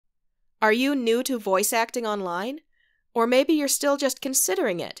Are you new to voice acting online? Or maybe you're still just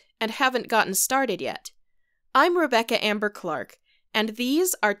considering it and haven't gotten started yet. I'm Rebecca Amber Clark, and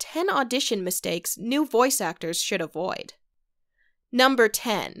these are 10 audition mistakes new voice actors should avoid. Number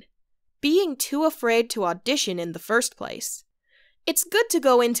 10. Being too afraid to audition in the first place. It's good to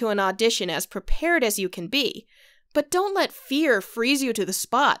go into an audition as prepared as you can be, but don't let fear freeze you to the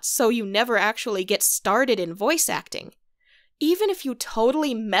spot so you never actually get started in voice acting. Even if you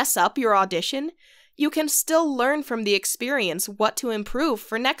totally mess up your audition, you can still learn from the experience what to improve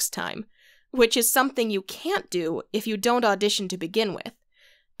for next time, which is something you can't do if you don't audition to begin with.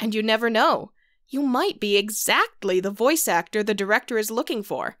 And you never know, you might be exactly the voice actor the director is looking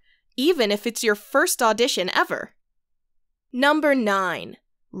for, even if it's your first audition ever. Number 9.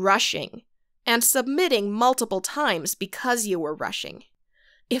 Rushing, and submitting multiple times because you were rushing.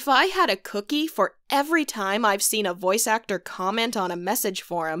 If I had a cookie for every time I've seen a voice actor comment on a message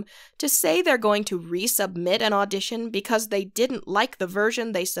forum to say they're going to resubmit an audition because they didn't like the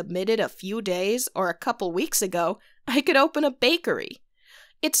version they submitted a few days or a couple weeks ago, I could open a bakery.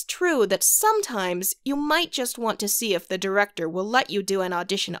 It's true that sometimes you might just want to see if the director will let you do an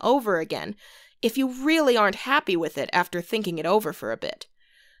audition over again if you really aren't happy with it after thinking it over for a bit.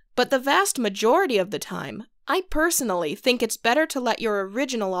 But the vast majority of the time, I personally think it's better to let your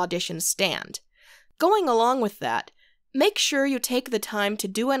original audition stand. Going along with that, make sure you take the time to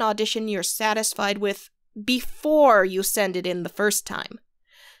do an audition you're satisfied with before you send it in the first time.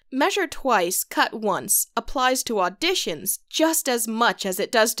 Measure twice, cut once applies to auditions just as much as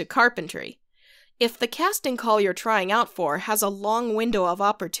it does to carpentry. If the casting call you're trying out for has a long window of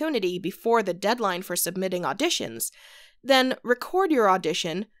opportunity before the deadline for submitting auditions, then record your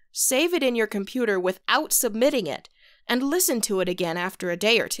audition, save it in your computer without submitting it, and listen to it again after a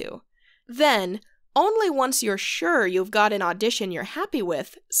day or two. Then, only once you're sure you've got an audition you're happy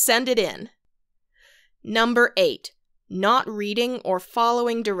with, send it in. Number 8. Not reading or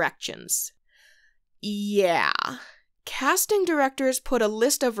following directions. Yeah. Casting directors put a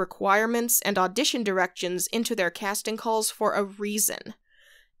list of requirements and audition directions into their casting calls for a reason.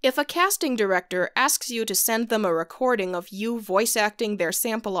 If a casting director asks you to send them a recording of you voice acting their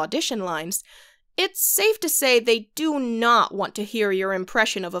sample audition lines, it's safe to say they do not want to hear your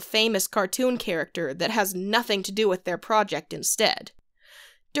impression of a famous cartoon character that has nothing to do with their project instead.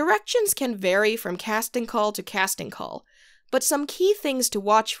 Directions can vary from casting call to casting call, but some key things to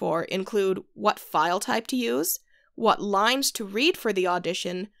watch for include what file type to use, what lines to read for the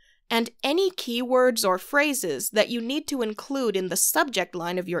audition, and any keywords or phrases that you need to include in the subject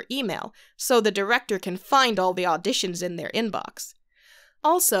line of your email so the director can find all the auditions in their inbox.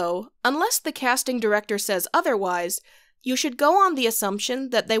 Also, unless the casting director says otherwise, you should go on the assumption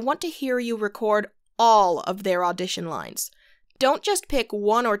that they want to hear you record all of their audition lines. Don't just pick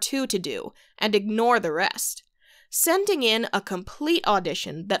 1 or 2 to do and ignore the rest. Sending in a complete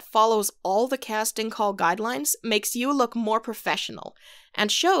audition that follows all the casting call guidelines makes you look more professional and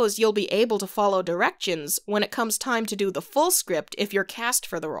shows you'll be able to follow directions when it comes time to do the full script if you're cast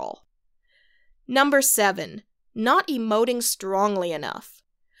for the role. Number 7. Not emoting strongly enough.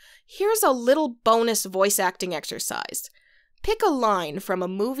 Here's a little bonus voice acting exercise. Pick a line from a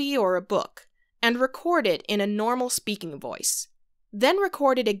movie or a book and record it in a normal speaking voice. Then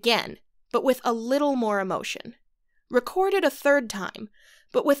record it again, but with a little more emotion. Record it a third time,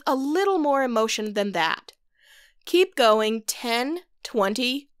 but with a little more emotion than that. Keep going 10,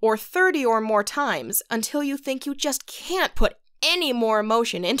 20, or 30 or more times until you think you just can't put any more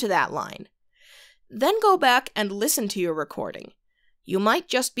emotion into that line. Then go back and listen to your recording. You might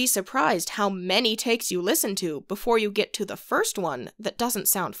just be surprised how many takes you listen to before you get to the first one that doesn't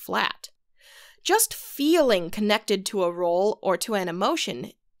sound flat. Just feeling connected to a role or to an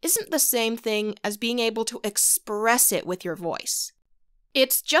emotion isn't the same thing as being able to express it with your voice.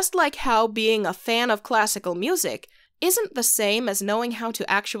 It's just like how being a fan of classical music isn't the same as knowing how to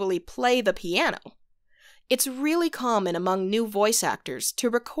actually play the piano. It's really common among new voice actors to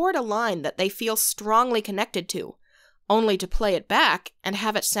record a line that they feel strongly connected to, only to play it back and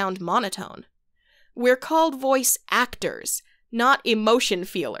have it sound monotone. We're called voice actors, not emotion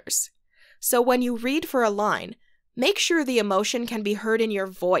feelers. So when you read for a line, make sure the emotion can be heard in your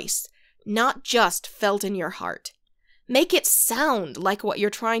voice, not just felt in your heart. Make it sound like what you're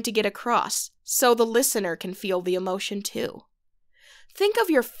trying to get across, so the listener can feel the emotion too. Think of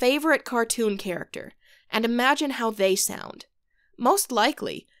your favorite cartoon character, and imagine how they sound. Most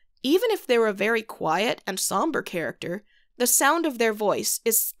likely, even if they're a very quiet and somber character, the sound of their voice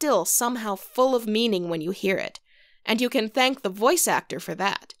is still somehow full of meaning when you hear it, and you can thank the voice actor for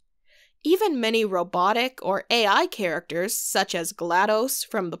that. Even many robotic or AI characters, such as GLaDOS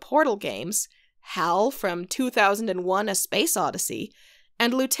from the Portal games, Hal from 2001: A Space Odyssey,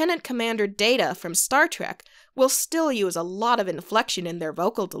 and Lieutenant Commander Data from Star Trek, will still use a lot of inflection in their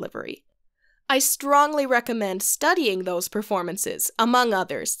vocal delivery. I strongly recommend studying those performances, among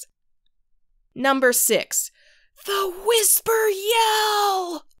others. Number 6. The whisper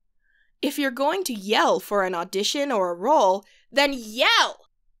yell! If you're going to yell for an audition or a role, then yell!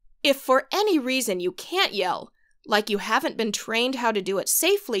 If for any reason you can't yell, like you haven't been trained how to do it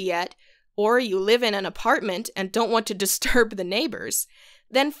safely yet, or you live in an apartment and don't want to disturb the neighbors,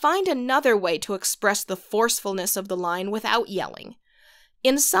 then find another way to express the forcefulness of the line without yelling.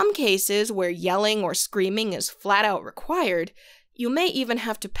 In some cases where yelling or screaming is flat out required, you may even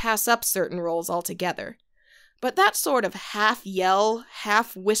have to pass up certain roles altogether. But that sort of half-yell,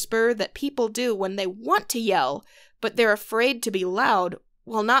 half-whisper that people do when they want to yell, but they're afraid to be loud,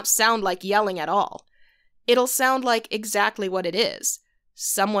 will not sound like yelling at all. It'll sound like exactly what it is,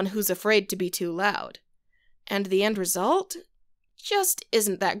 someone who's afraid to be too loud. And the end result just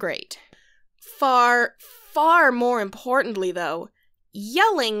isn't that great. Far, far more importantly, though,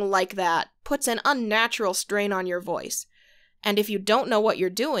 yelling like that puts an unnatural strain on your voice. And if you don't know what you're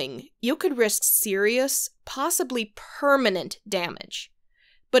doing, you could risk serious, possibly permanent damage.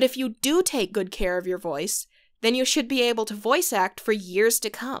 But if you do take good care of your voice, then you should be able to voice act for years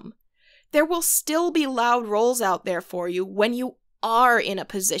to come. There will still be loud roles out there for you when you are in a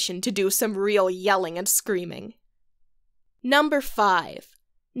position to do some real yelling and screaming. Number 5.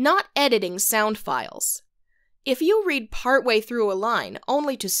 Not editing sound files. If you read partway through a line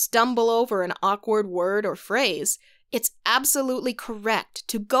only to stumble over an awkward word or phrase, it's absolutely correct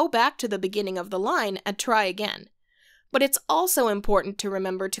to go back to the beginning of the line and try again. But it's also important to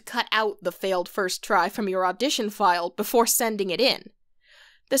remember to cut out the failed first try from your audition file before sending it in.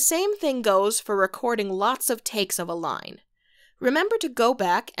 The same thing goes for recording lots of takes of a line. Remember to go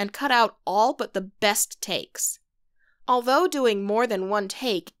back and cut out all but the best takes. Although doing more than one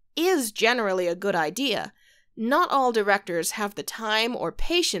take is generally a good idea, not all directors have the time or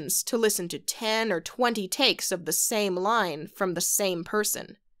patience to listen to 10 or 20 takes of the same line from the same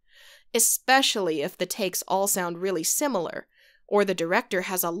person. Especially if the takes all sound really similar, or the director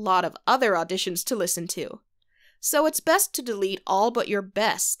has a lot of other auditions to listen to. So it's best to delete all but your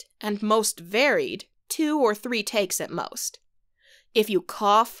best, and most varied, 2 or 3 takes at most. If you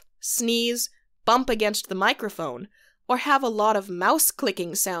cough, sneeze, bump against the microphone, or have a lot of mouse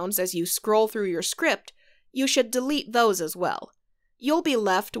clicking sounds as you scroll through your script, you should delete those as well. You'll be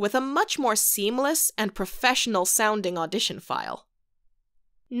left with a much more seamless and professional-sounding audition file.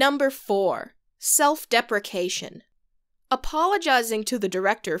 Number 4. Self-deprecation. Apologizing to the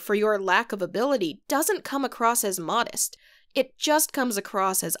director for your lack of ability doesn't come across as modest. It just comes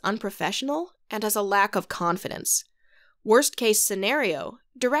across as unprofessional and as a lack of confidence. Worst case scenario,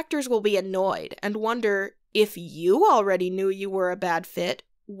 directors will be annoyed and wonder if you already knew you were a bad fit,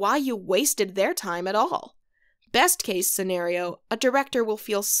 why you wasted their time at all. Best case scenario, a director will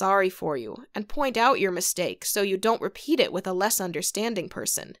feel sorry for you and point out your mistake so you don't repeat it with a less understanding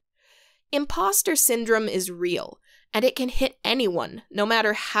person. Imposter syndrome is real, and it can hit anyone, no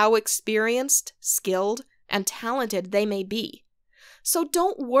matter how experienced, skilled, and talented they may be. So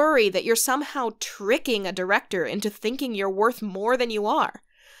don't worry that you're somehow tricking a director into thinking you're worth more than you are.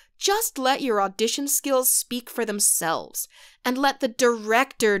 Just let your audition skills speak for themselves, and let the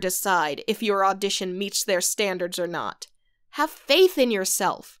director decide if your audition meets their standards or not. Have faith in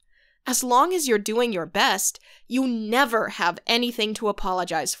yourself. As long as you're doing your best, you never have anything to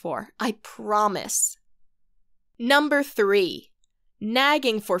apologize for, I promise. Number 3.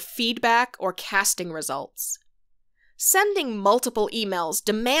 Nagging for feedback or casting results. Sending multiple emails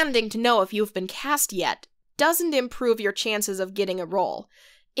demanding to know if you've been cast yet doesn't improve your chances of getting a role.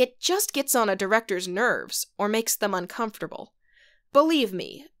 It just gets on a director's nerves or makes them uncomfortable. Believe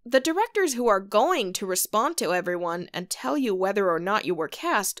me, the directors who are going to respond to everyone and tell you whether or not you were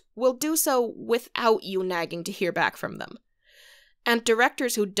cast will do so without you nagging to hear back from them. And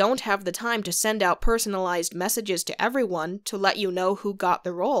directors who don't have the time to send out personalized messages to everyone to let you know who got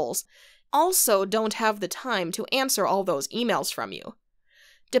the roles also don't have the time to answer all those emails from you.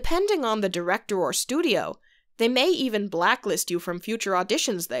 Depending on the director or studio, they may even blacklist you from future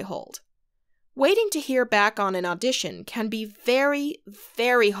auditions they hold. Waiting to hear back on an audition can be very,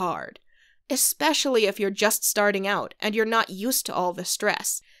 very hard, especially if you're just starting out and you're not used to all the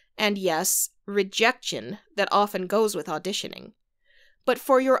stress, and yes, rejection that often goes with auditioning. But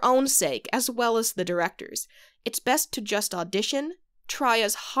for your own sake, as well as the director's, it's best to just audition, try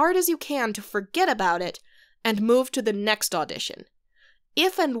as hard as you can to forget about it, and move to the next audition.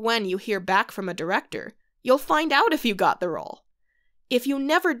 If and when you hear back from a director, you'll find out if you got the role. If you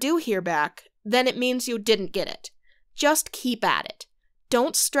never do hear back, then it means you didn't get it. Just keep at it.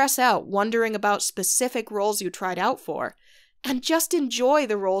 Don't stress out wondering about specific roles you tried out for, and just enjoy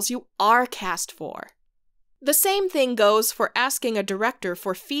the roles you are cast for. The same thing goes for asking a director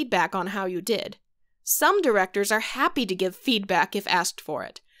for feedback on how you did. Some directors are happy to give feedback if asked for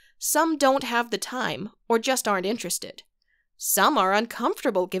it. Some don't have the time, or just aren't interested. Some are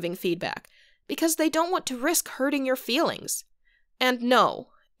uncomfortable giving feedback, because they don't want to risk hurting your feelings. And no,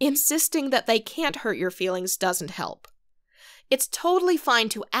 insisting that they can't hurt your feelings doesn't help. It's totally fine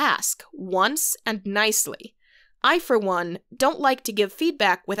to ask, once and nicely. I, for one, don't like to give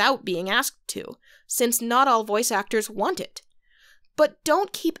feedback without being asked to, since not all voice actors want it. But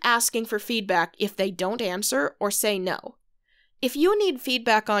don't keep asking for feedback if they don't answer or say no. If you need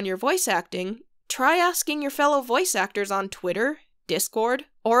feedback on your voice acting, try asking your fellow voice actors on Twitter, Discord,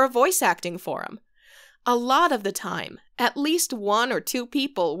 or a voice acting forum. A lot of the time, at least 1 or 2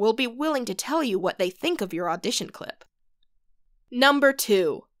 people will be willing to tell you what they think of your audition clip. Number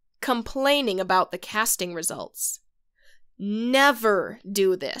 2. Complaining about the casting results. Never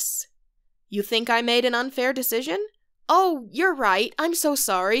do this. You think I made an unfair decision? Oh, you're right, I'm so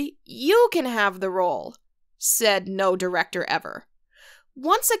sorry. You can have the role, said no director ever.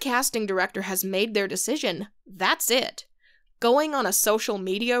 Once a casting director has made their decision, that's it. Going on a social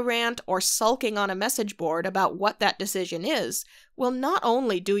media rant or sulking on a message board about what that decision is will not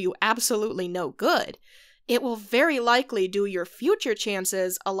only do you absolutely no good, it will very likely do your future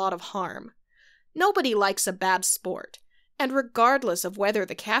chances a lot of harm. Nobody likes a bad sport, and regardless of whether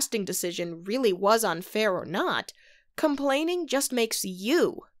the casting decision really was unfair or not, complaining just makes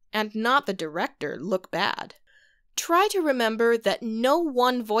you, and not the director, look bad. Try to remember that no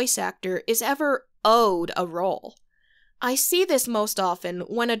one voice actor is ever owed a role. I see this most often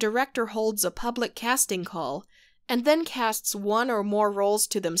when a director holds a public casting call and then casts 1 or more roles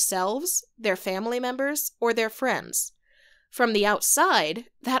to themselves, their family members, or their friends. From the outside,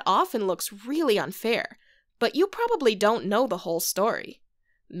 that often looks really unfair, but you probably don't know the whole story.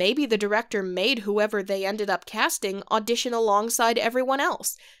 Maybe the director made whoever they ended up casting audition alongside everyone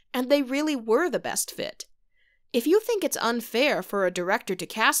else, and they really were the best fit. If you think it's unfair for a director to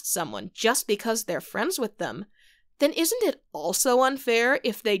cast someone just because they're friends with them, then isn't it also unfair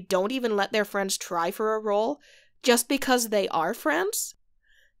if they don't even let their friends try for a role, just because they are friends?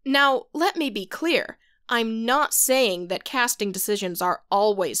 Now, let me be clear, I'm not saying that casting decisions are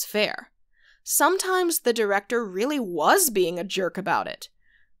always fair. Sometimes the director really was being a jerk about it.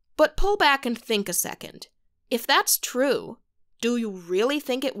 But pull back and think a second. If that's true, do you really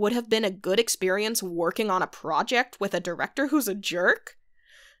think it would have been a good experience working on a project with a director who's a jerk?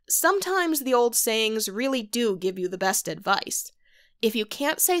 Sometimes the old sayings really do give you the best advice. If you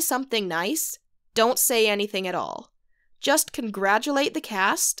can't say something nice, don't say anything at all. Just congratulate the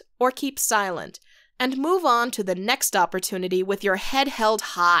cast, or keep silent, and move on to the next opportunity with your head held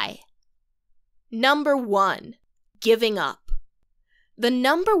high. Number 1. Giving up. The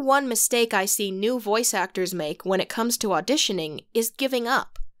number 1 mistake I see new voice actors make when it comes to auditioning is giving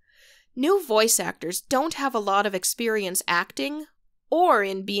up. New voice actors don't have a lot of experience acting or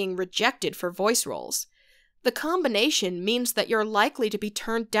in being rejected for voice roles. The combination means that you're likely to be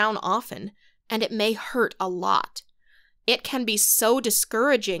turned down often, and it may hurt a lot. It can be so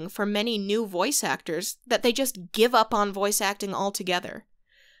discouraging for many new voice actors that they just give up on voice acting altogether.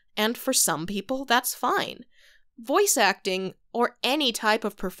 And for some people, that's fine. Voice acting, or any type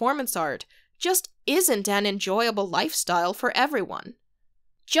of performance art, just isn't an enjoyable lifestyle for everyone.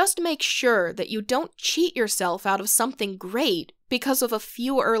 Just make sure that you don't cheat yourself out of something great because of a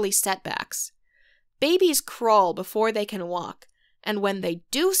few early setbacks. Babies crawl before they can walk, and when they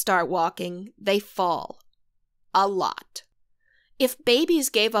do start walking, they fall. A lot. If babies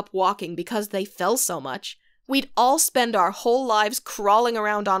gave up walking because they fell so much, we'd all spend our whole lives crawling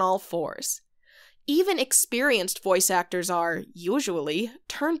around on all fours. Even experienced voice actors are, usually,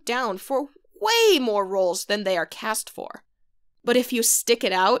 turned down for way more roles than they are cast for. But if you stick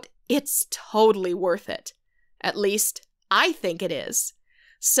it out, it's totally worth it. At least, I think it is.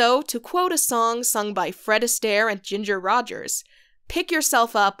 So, to quote a song sung by Fred Astaire and Ginger Rogers, pick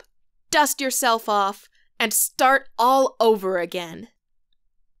yourself up, dust yourself off, and start all over again.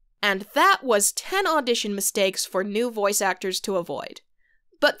 And that was 10 audition mistakes for new voice actors to avoid.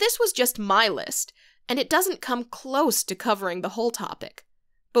 But this was just my list, and it doesn't come close to covering the whole topic.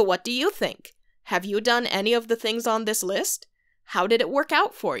 But what do you think? Have you done any of the things on this list? How did it work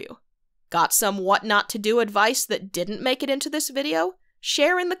out for you? Got some what not to do advice that didn't make it into this video?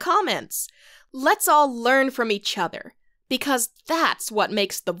 Share in the comments. Let's all learn from each other, because that's what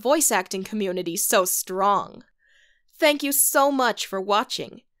makes the voice acting community so strong. Thank you so much for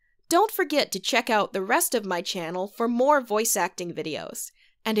watching. Don't forget to check out the rest of my channel for more voice acting videos.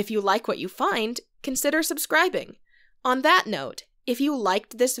 And if you like what you find, consider subscribing. On that note, if you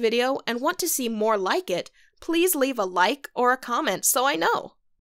liked this video and want to see more like it, please leave a like or a comment so I know.